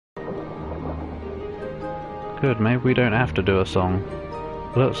Good, maybe we don't have to do a song.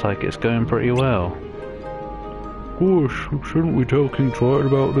 Looks like it's going pretty well. Gosh, shouldn't we tell King Triton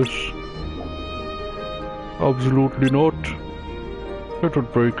about this? Absolutely not. It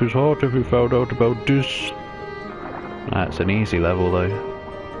would break his heart if he found out about this. That's an easy level though.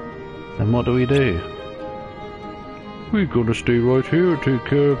 Then what do? We gotta stay right here and take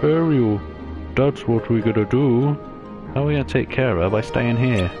care of Ariel. That's what we gotta do. How are we gonna take care of her by staying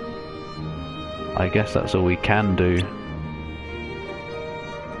here? I guess that's all we can do.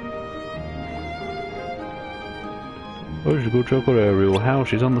 I should go check on Ariel. How?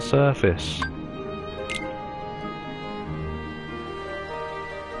 She's on the surface.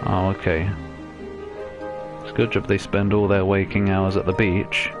 Oh, okay. It's a good job they spend all their waking hours at the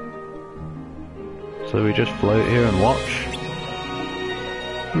beach. So we just float here and watch?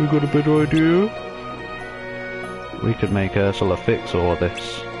 You got a better idea? We could make Ursula fix all of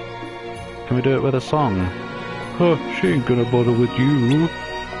this. Can we do it with a song? Huh, she ain't gonna bother with you.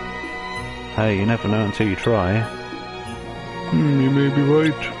 Hey, you never know until you try. You may be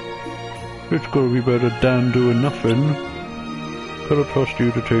right. It's gotta be better than doing nothing. Gotta trust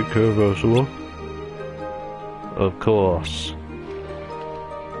you to take care of Ursula. Of course.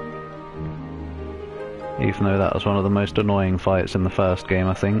 Even though that was one of the most annoying fights in the first game,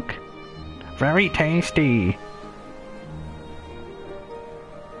 I think. Very tasty!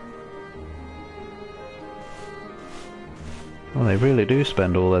 Well, they really do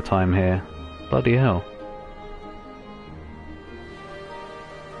spend all their time here. Bloody hell.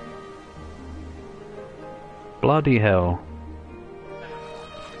 Bloody hell.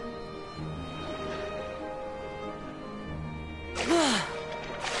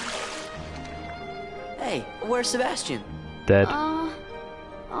 Hey, where's Sebastian? Dead.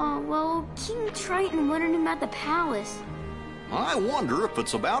 Well, King Triton wanted him at the palace. I wonder if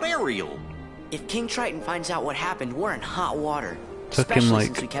it's about Ariel. If King Triton finds out what happened, we're in hot water. Took him Especially like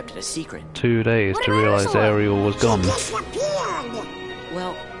since we kept it a secret. 2 days to realise Ariel was gone.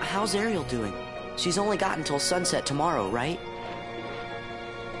 Well, how's Ariel doing? She's only got until sunset tomorrow, right?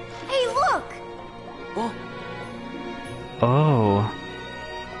 Hey, look! Well, Oh,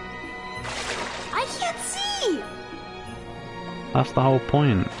 I can't see! that's the whole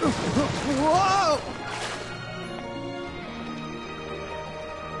point. Whoa!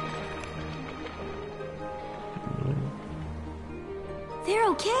 They're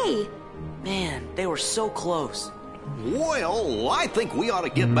okay. man, they were so close. Well, I think we ought to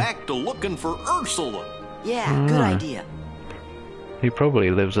get back to looking for Ursula. Yeah, good idea. He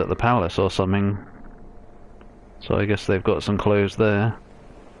probably lives at the palace or something. So I guess they've got some clothes there.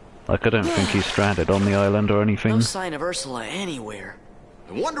 Like, I don't think he's stranded on the island or anything. No sign of Ursula anywhere.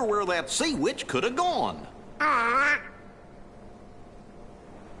 I wonder where that sea witch could have gone.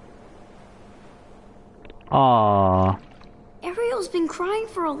 Ah, Ariel's been crying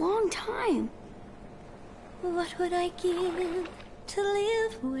for a long time. What would I give to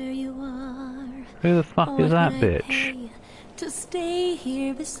live where you are? who the fuck is that bitch? Pay to stay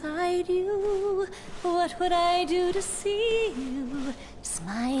here beside you? What would I do to see you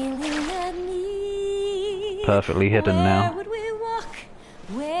smiling at me? Perfectly hidden now. Where would we walk?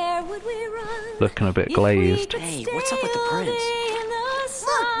 Where would we run? Looking a bit if we glazed. could Hey, stay what's up with the all prince? day in the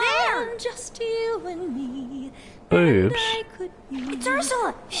sun? Look there! Just you and me. Boobs? It's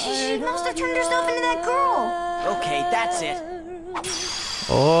Ursula! She must have turned herself into that girl! Okay, that's it.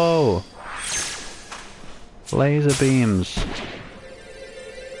 Oh! Laser beams.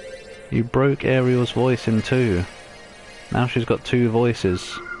 You broke Ariel's voice in two. Now she's got two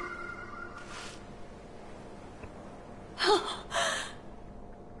voices.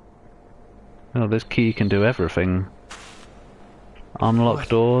 Oh, this key can do everything. Unlock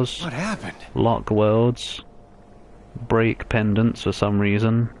doors. What happened? Lock worlds. Break pendants for some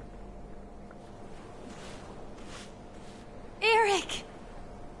reason. Eric!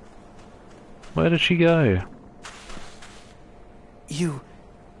 Where did she go? You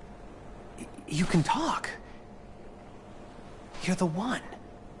can talk. You're the one.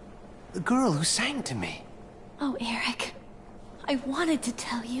 The girl who sang to me. Oh, Eric. I wanted to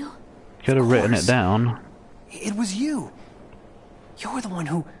tell you. Could have written it course. down. It was you. You're the one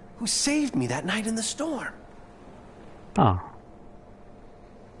who saved me that night in the storm. Oh.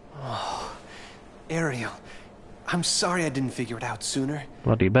 Ariel, I'm sorry I didn't figure it out sooner.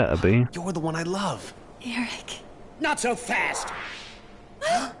 Bloody better be. You're the one I love. Eric. Not so fast!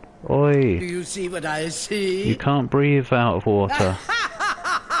 Do Oi. you see what I see? You can't breathe out of water.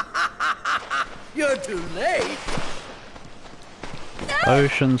 You're too late.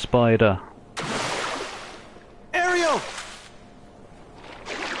 Ocean spider. Ariel!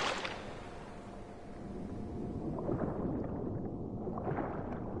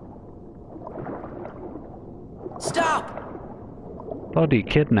 Bloody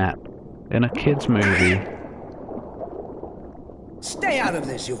kidnap in a kids movie. Stay out of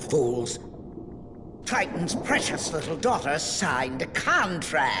this, you fools. Triton's precious little daughter signed a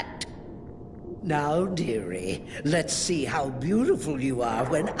contract. Now, dearie, let's see how beautiful you are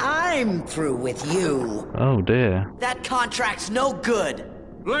when I'm through with you. Oh dear. That contract's no good.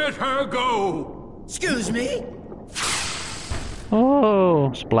 Let her go! Excuse me?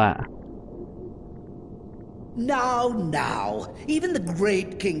 Oh, splat. Now. Even the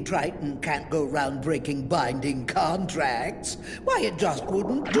great King Triton can't go round breaking binding contracts. Why, it just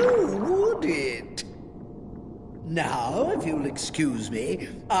wouldn't do, would it? Now, if you'll excuse me,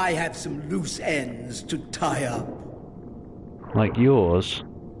 I have some loose ends to tie up. Like yours?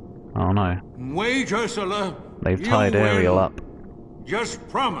 Oh no. Wait, Ursula. They've tied You Ariel will. up. Just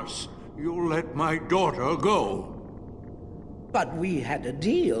promise you'll let my daughter go. But we had a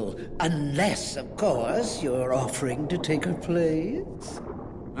deal, unless, of course, you're offering to take her place.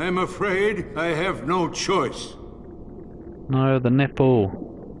 I'm afraid I have no choice. No, the nipple.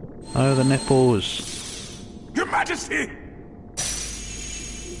 Oh, the nipples. Your Majesty!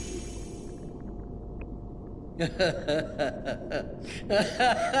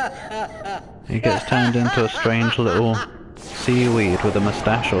 He gets turned into a strange little seaweed with a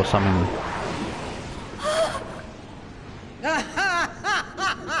moustache or something.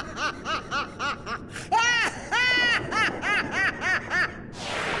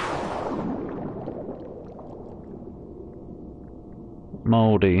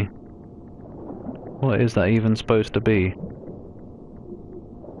 Moldy. What is that even supposed to be?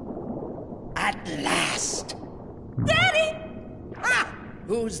 At last! Daddy! Ha!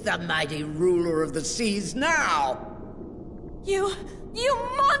 Who's the mighty ruler of the seas now? You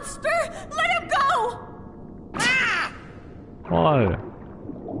monster! Let him go! Ah! Whoa.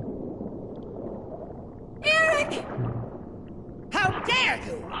 Eric! How dare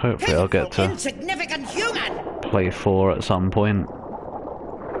you! Hopefully I'll get Pitiful, to insignificant human! play 4 at some point.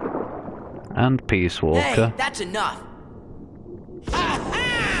 And Peace Walker. Hey, that's enough.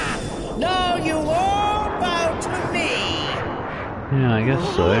 Ha-ha! No, you won't bow to me! Yeah, I guess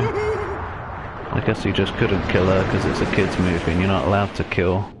so. I guess you just couldn't kill her because it's a kids movie and you're not allowed to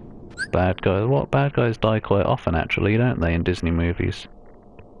kill bad guys. What, bad guys die quite often actually, don't they, in Disney movies?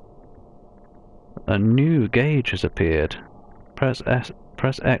 A new gauge has appeared. Press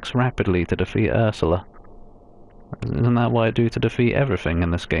X rapidly to defeat Ursula. Isn't that what I do to defeat everything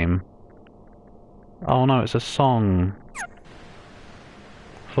in this game? Oh no, it's a song.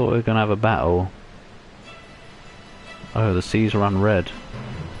 Thought we were gonna have a battle. Oh, the seas run red.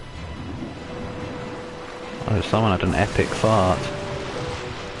 Oh, someone had an epic fart.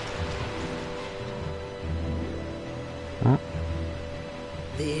 Huh?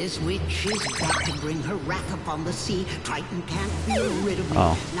 This witch is back to bring her wrath upon the sea. Triton can't be rid of me.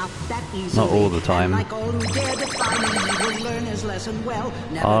 Oh. Not that easily. Not all the time. And like all who dare defy me, he will learn his lesson well.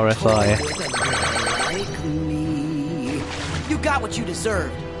 Never RSI. toy with a girl like me. You got what you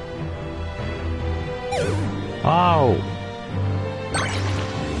deserved. Oh!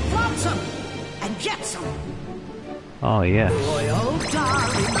 Flotsam and jetsam. Oh yes. Royal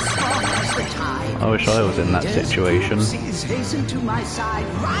darling, strong as the tide. I wish I was in that Sweet as situation. Oopsies, hasten to my side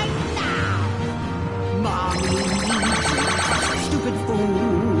right now. Mommy needs you, crush stupid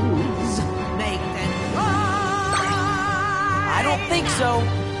fools. Make them cry. I don't think so.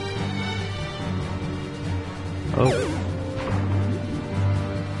 Oh.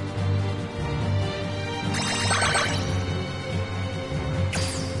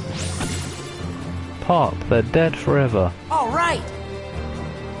 Pop, they're dead forever. All right.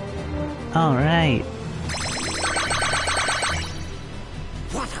 Alright.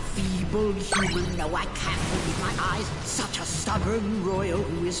 What a feeble human. No, I can't believe my eyes. Such a stubborn royal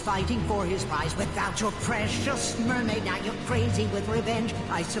who is fighting for his prize. Without your precious mermaid, now you're crazy with revenge.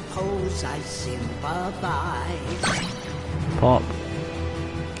 I suppose I sympathize. Pop.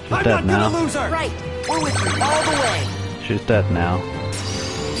 She's I'm dead not now. gonna lose her. Right. We're with you all the way. She's dead now.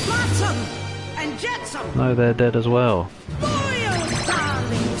 Flotsam and jetsam. No, they're dead as well. Royal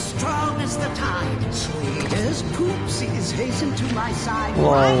darling, strong as the tide. Sweet as poopsies, hasten to my side.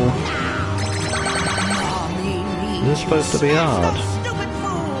 Whoa. Right now. Mommy needs This is supposed to be you. hard. Smash those stupid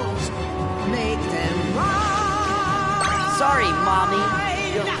fools. Make them rise. Sorry, Mommy.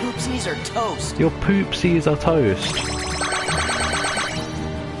 Your poopsies are toast. Your poopsies are toast.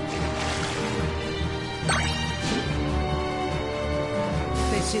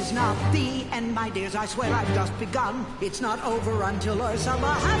 This is not the end, my dears. I swear I've just begun. It's not over until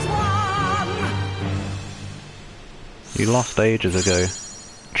Ursula has won. You lost ages ago.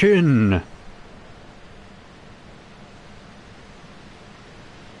 Chin!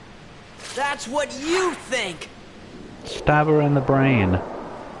 That's what you think! Stab her in the brain.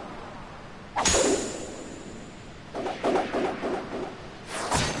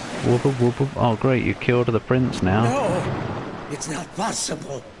 Whoop, whoop, whoop. Oh great, you killed the prince now. No, it's not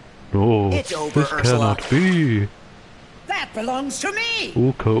possible. No, It's over, this Ursula. cannot be. That belongs to me!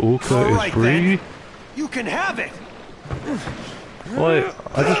 Uka All is right, free. then. You can have it. Wait,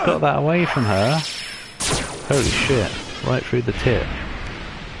 I just got that away from her. Holy shit, right through the tip.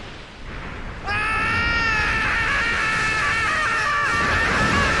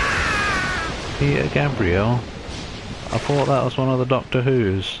 Peter Gabriel? I thought that was one of the Doctor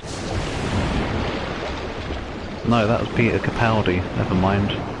Who's. No, that was Peter Capaldi, never mind.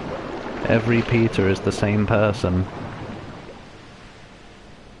 Every Peter is the same person.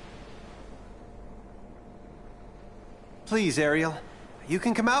 Please, Ariel. You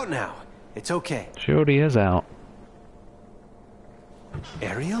can come out now. It's okay. She already is out.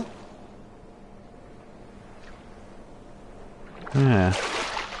 Ariel? Yeah.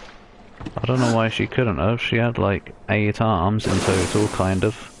 I don't know why she couldn't have. She had like 8 arms in total, kind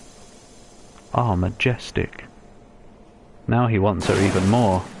of. Oh, majestic. Now he wants her even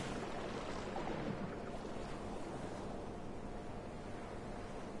more.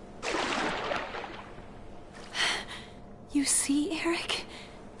 You see, Eric?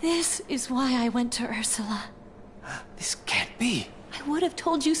 This is why I went to Ursula. This can't be. I would have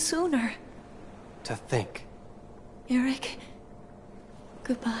told you sooner. To think. Eric,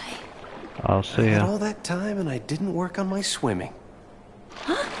 goodbye. I'll see I had ya. all that time and I didn't work on my swimming.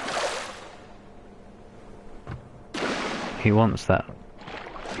 He wants that.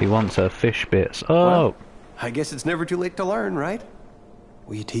 He wants her fish bits. Oh! Well, I guess it's never too late to learn, right?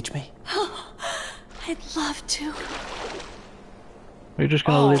 Will you teach me? I'd love to. You're just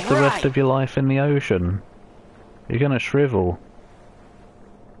gonna live the rest of your life in the ocean. You're gonna shrivel.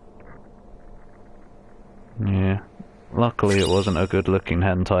 Yeah. Luckily it wasn't a good looking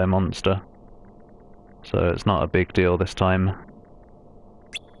hentai monster. So it's not a big deal this time.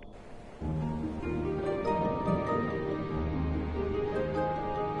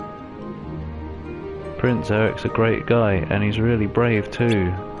 Prince Eric's a great guy, and he's really brave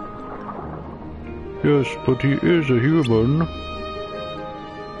too. Yes, but he is a human.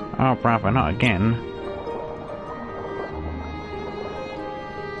 Oh brother, not again.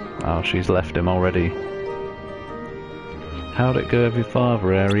 Oh, she's left him already. How'd it go with your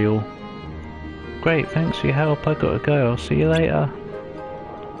father, Ariel? Great, thanks for your help, I gotta go, I'll see you later.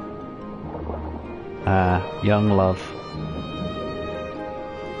 Ah, young love.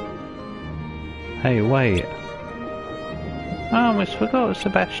 Hey, wait. I almost forgot,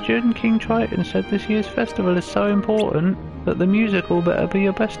 Sebastian. King Triton said this year's festival is so important that the musical better be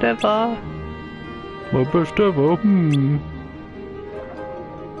your best ever. My best ever?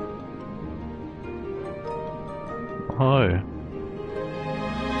 Oh.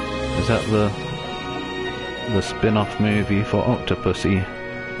 Is that the spin-off movie for Octopussy?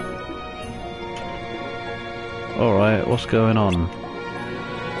 Alright, what's going on?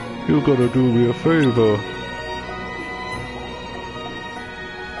 You gotta do me a favor.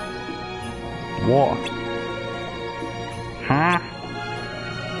 What? Huh?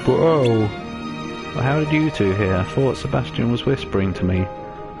 But how? Well, how did you two hear? I thought Sebastian was whispering to me.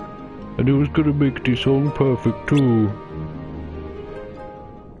 And he was gonna make the song perfect too.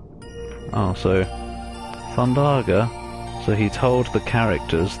 Oh, so Thundaga? So he told the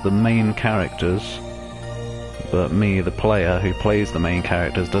characters, the main characters, but me, the player who plays the main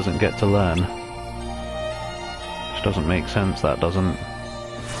characters, doesn't get to learn. Which doesn't make sense, that doesn't.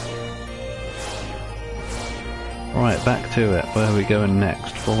 Right, back to it. Where are we going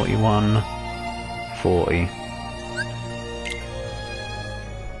next? 41, 40.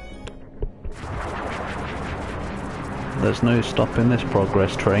 There's no stopping this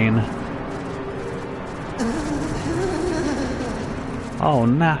progress train. Oh,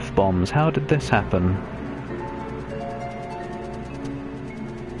 naff bombs, how did this happen?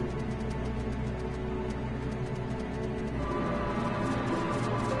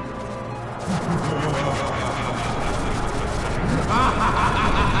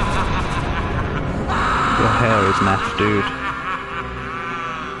 Your hair is naff, dude.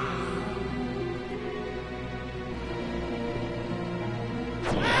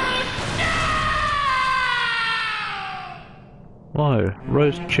 Whoa,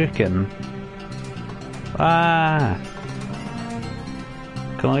 roast chicken. Ah!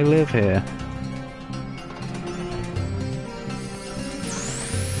 Can I live here?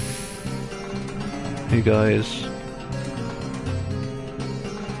 You guys.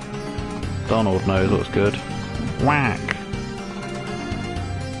 Donald knows what's good. Whack!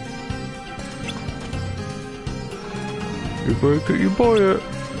 You break it, you buy it.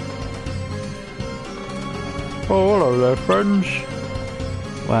 Oh, hello there, friends.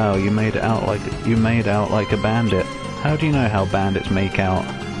 Wow, you made out like a bandit. How do you know how bandits make out?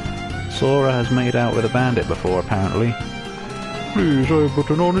 Sora has made out with a bandit before, apparently. Please, I am but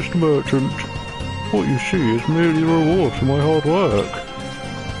an honest merchant. What you see is merely the reward for my hard work.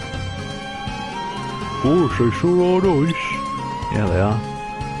 Oh, they sure are nice. Yeah, they are.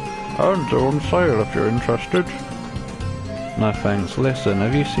 And they're on sale if you're interested. No thanks. Listen,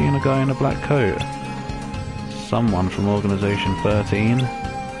 have you seen a guy in a black coat? Someone from Organisation 13?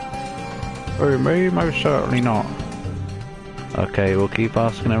 Oh, me? Most certainly not. Okay, we'll keep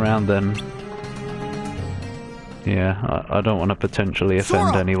asking around then. Yeah, I don't want to potentially offend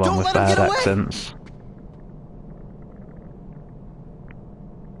Sora, anyone don't with let him bad get away. accents.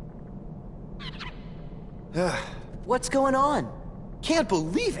 What's going on? Can't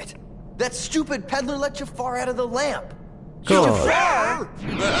believe it. That stupid peddler let Jafar out of the lamp. God. Jafar!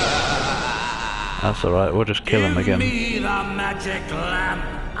 That's alright, we'll just kill him again. Give me the magic lamp,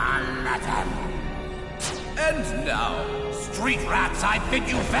 Aladdin. And now, street rats, I bid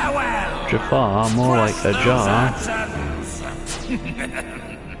you farewell. Jafar, more like a jar.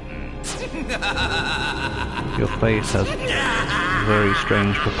 Your face has very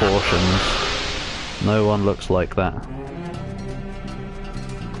strange proportions. No one looks like that.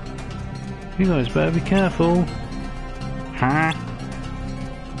 You guys better be careful. Huh?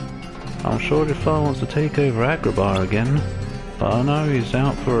 I'm sure Jafar wants to take over Agrabah again, but I know he's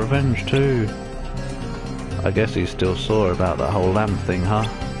out for revenge too. I guess he's still sore about that whole lamp thing, huh?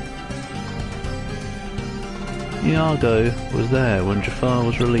 Iago was there when Jafar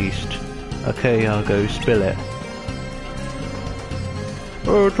was released. Okay, Iago, spill it.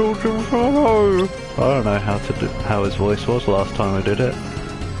 I told you so. I don't know how his voice was last time I did it.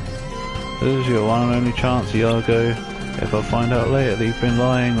 This is your one and only chance, Iago. If I find out later that you've been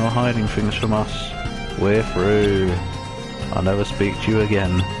lying or hiding things from us, we're through. I'll never speak to you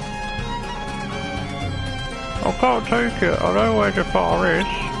again. I can't take it. I know where Jafar is.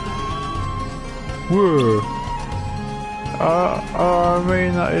 Where? I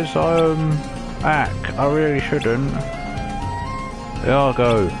mean that is, Ack. I really shouldn't.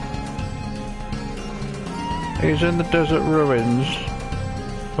 Iago! He's in the desert ruins.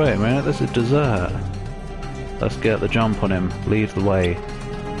 Wait a minute, this is dessert. Let's get the jump on him. Lead the way.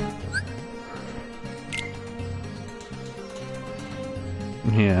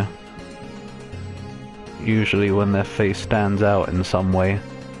 Yeah. Usually when their face stands out in some way,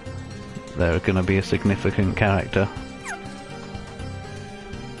 they're gonna be a significant character.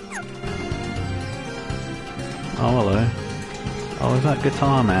 Oh, hello. Oh, is that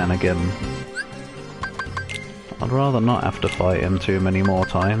Guitar Man again? I'd rather not have to fight him too many more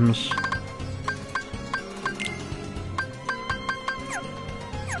times.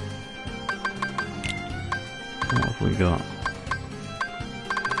 What have we got?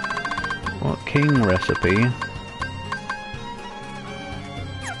 What king recipe?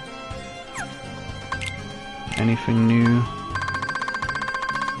 Anything new?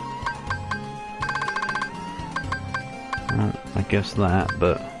 Well, I guess that,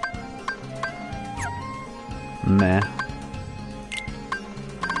 but meh.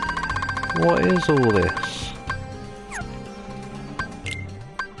 What is all this?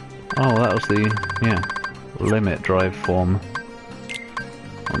 Oh, that was the, yeah, limit drive form.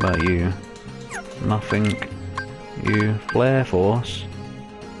 What about you? Nothing. You, flare force?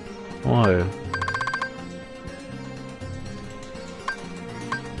 Whoa.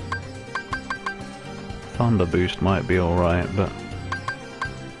 Thunder boost might be alright, but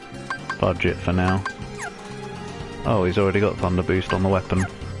budget for now. Oh, he's already got Thunder Boost on the weapon.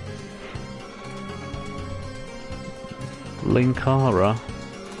 Linkara?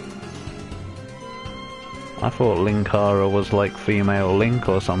 I thought Linkara was like female Link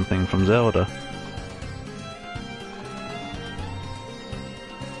or something from Zelda.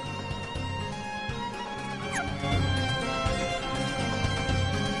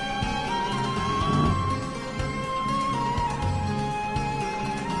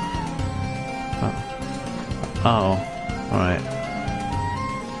 Oh, right.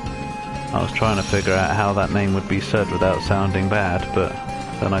 I was trying to figure out how that name would be said without sounding bad, but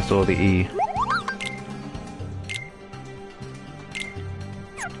then I saw the E.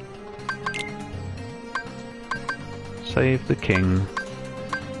 Save the king.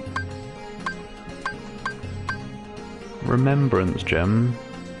 Remembrance gem.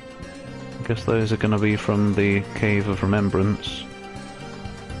 I guess those are going to be from the Cave of Remembrance.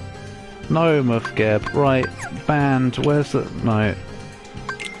 No, Mufgeb. Right, banned. Where's the... No.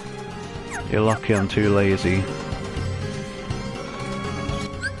 You're lucky I'm too lazy.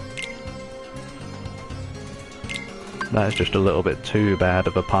 That is just a little bit too bad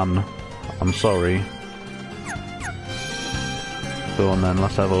of a pun. I'm sorry. Go on then,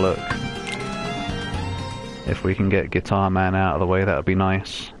 let's have a look. If we can get Guitar Man out of the way, that would be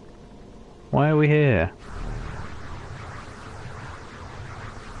nice. Why are we here?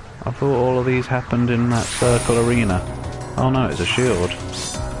 I thought all of these happened in that circle arena. Oh no, it's a shield.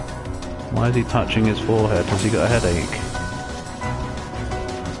 Why is he touching his forehead? Has he got a headache?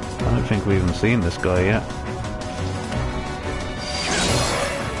 I don't think we've even seen this guy yet.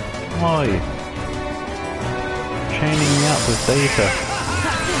 Why? Chaining me up with data.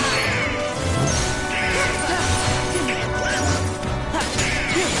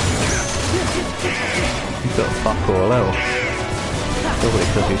 He's got fuck all else. Probably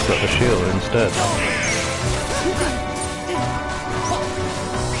because he's got the shield instead.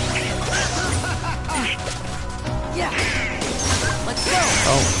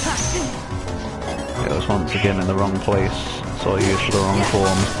 Oh. It was once again in the wrong place, so I used for the wrong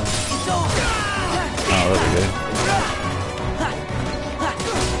form. Oh, there we go.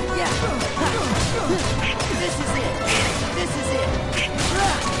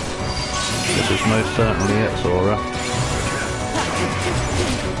 This is most certainly it, Sora.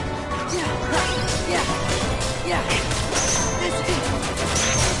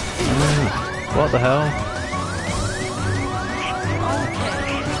 What the hell?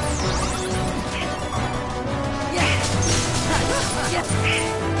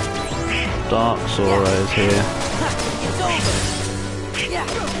 Dark Sora is here.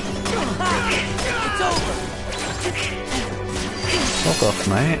 Fuck off,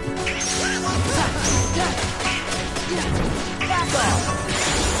 mate.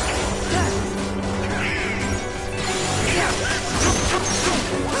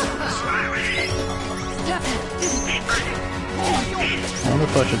 I wonder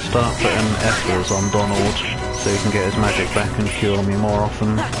if I should start putting F's on Donald so he can get his magic back and cure me more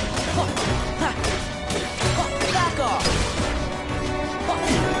often.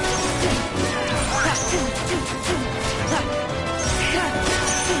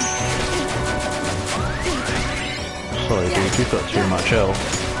 Sorry dude, you've got too much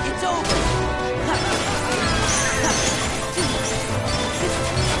health.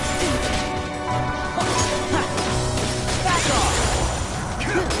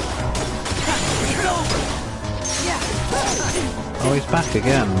 Oh, he's back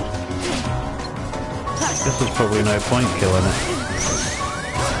again. Guess there's probably no point killing it.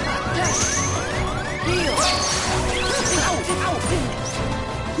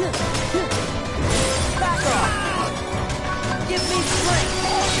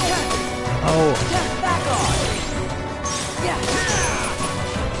 Oh.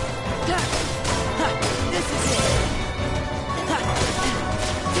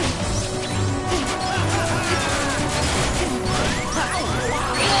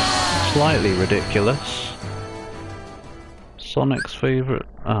 Slightly ridiculous. Sonic's favourite.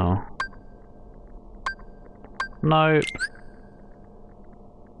 Oh. Nope.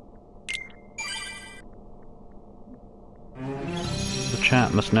 The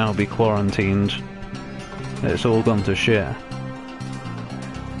chat must now be quarantined. It's all gone to shit.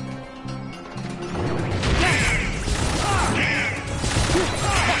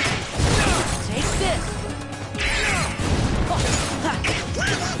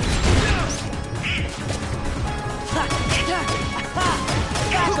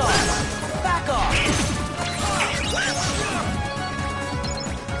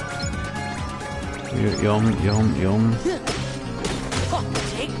 Yum, yum, yum.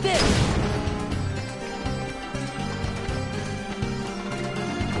 Take this.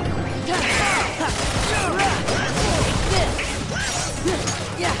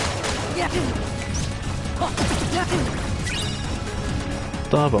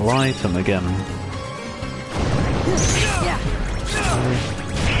 Double item again.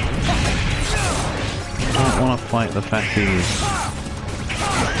 I don't want to fight the fatties.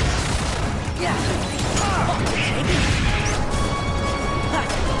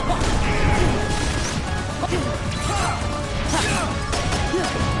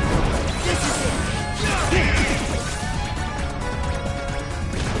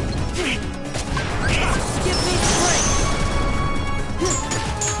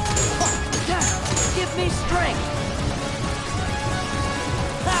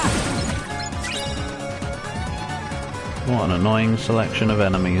 What an annoying selection of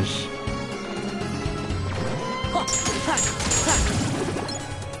enemies.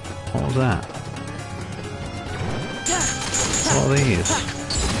 What was that? What are these?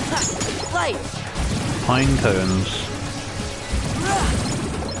 Pine cones.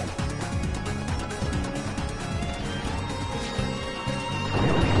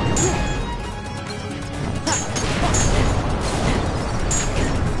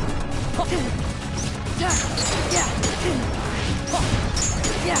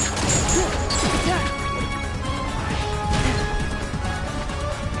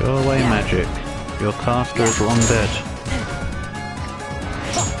 Go away, magic. Your caster is long dead.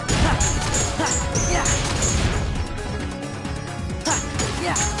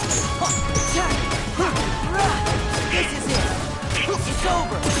 This is it. It's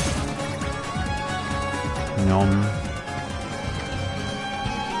over. Nom.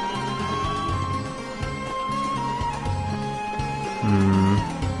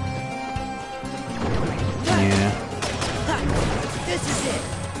 Yeah. This is it.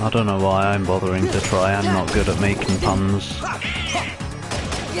 I don't know why I'm bothering to try. I'm not good at making puns.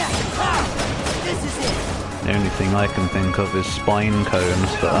 This is it. The only thing I can think of is spine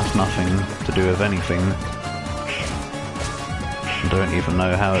cones, but that's nothing to do with anything. I don't even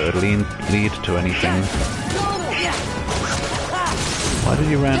know how it would lead to anything. Why did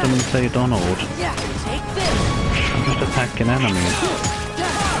you randomly say Donald? Take this. I'm just attacking enemies.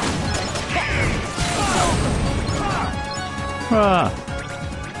 Ah!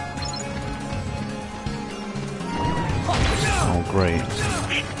 Oh, great.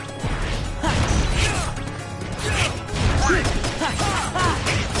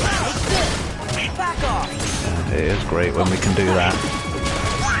 Back off. Yeah, it is great when we can do that.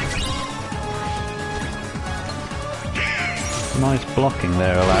 Nice blocking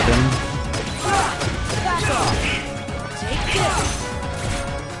there, Aladdin. Back off. Take this.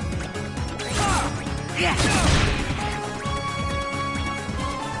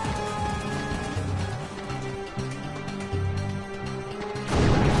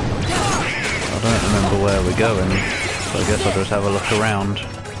 I don't remember where we're going, so I guess I'll just have a look around.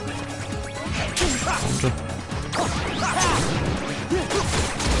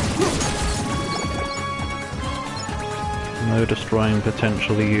 No destroying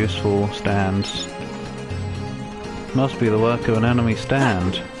potentially useful stands. Must be the work of an enemy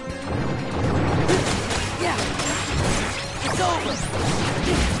stand. It's over.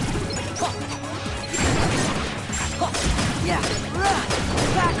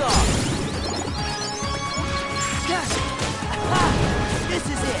 Back off. This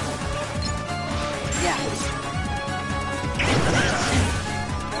is it.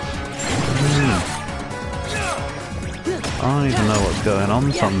 I don't even know what's going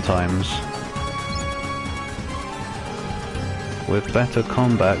on sometimes. With better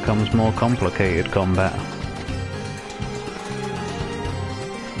combat comes more complicated combat.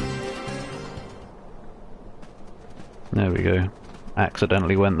 There we go.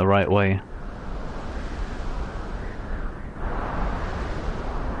 Accidentally went the right way.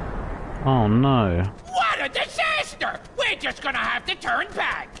 Oh no. What a disaster! We're just gonna have to turn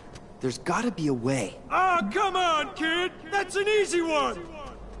back. There's gotta be a way. Oh, come on, kid! That's an easy one!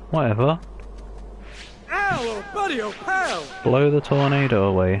 Whatever. Ow, oh buddy, oh pal! Blow the tornado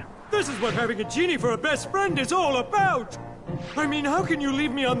away. This is what having a genie for a best friend is all about! I mean, how can you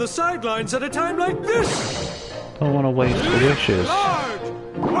leave me on the sidelines at a time like this? Don't want to waste the wishes. Large!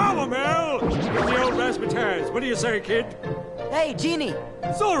 Wow, Mel! Get the old razzmatazz. What do you say, kid? Hey, Genie!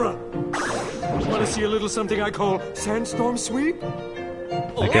 Sora! Want to see a little something I call sandstorm sweep?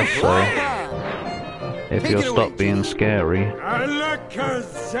 I guess so. If you'll stop being scary.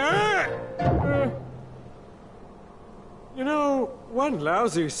 Alakazam! You know, one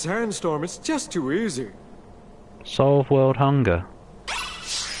lousy sandstorm is just too easy. Solve world hunger.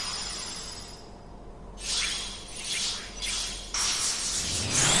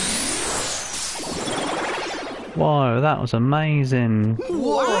 Whoa, that was amazing.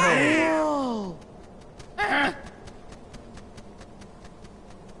 Whoa!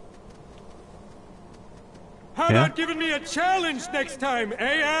 How about giving me a challenge next time,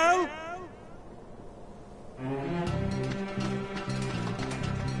 eh, Al?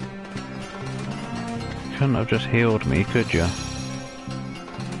 Couldn't have just healed me, could you?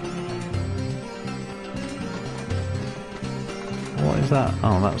 What is that?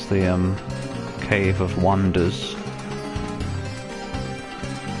 Oh, that's the Cave of Wonders.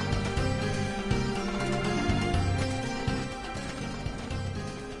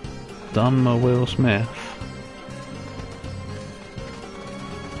 Done my Will Smith.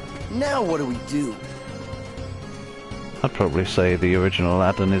 Now what do we do? I'd probably say the original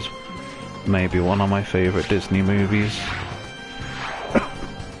Aladdin is maybe one of my favourite Disney movies.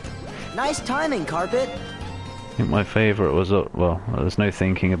 Nice timing, Carpet. I think my favourite was, well, there's no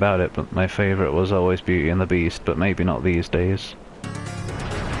thinking about it, but my favourite was always Beauty and the Beast, but maybe not these days.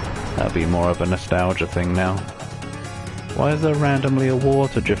 That'd be more of a nostalgia thing now. Why is there randomly a war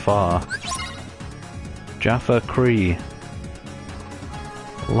to Jafar? Jaffa Cree.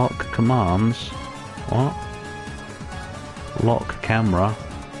 Lock commands? What? Lock camera?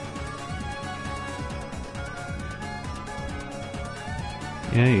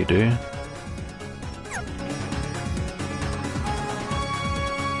 Yeah, you do.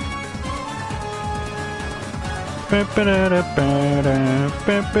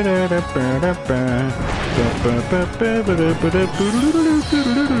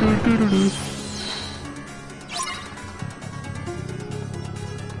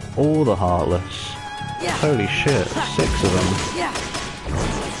 All the Heartless. Yeah. Holy shit, 6 of them. Yeah.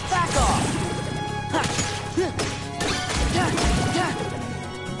 Back off.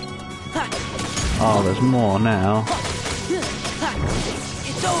 Oh, there's more now.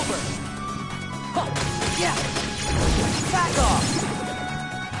 It's over. Yeah. Back off.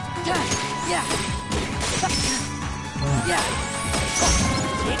 Yeah. Yeah.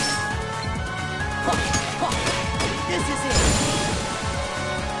 This is it.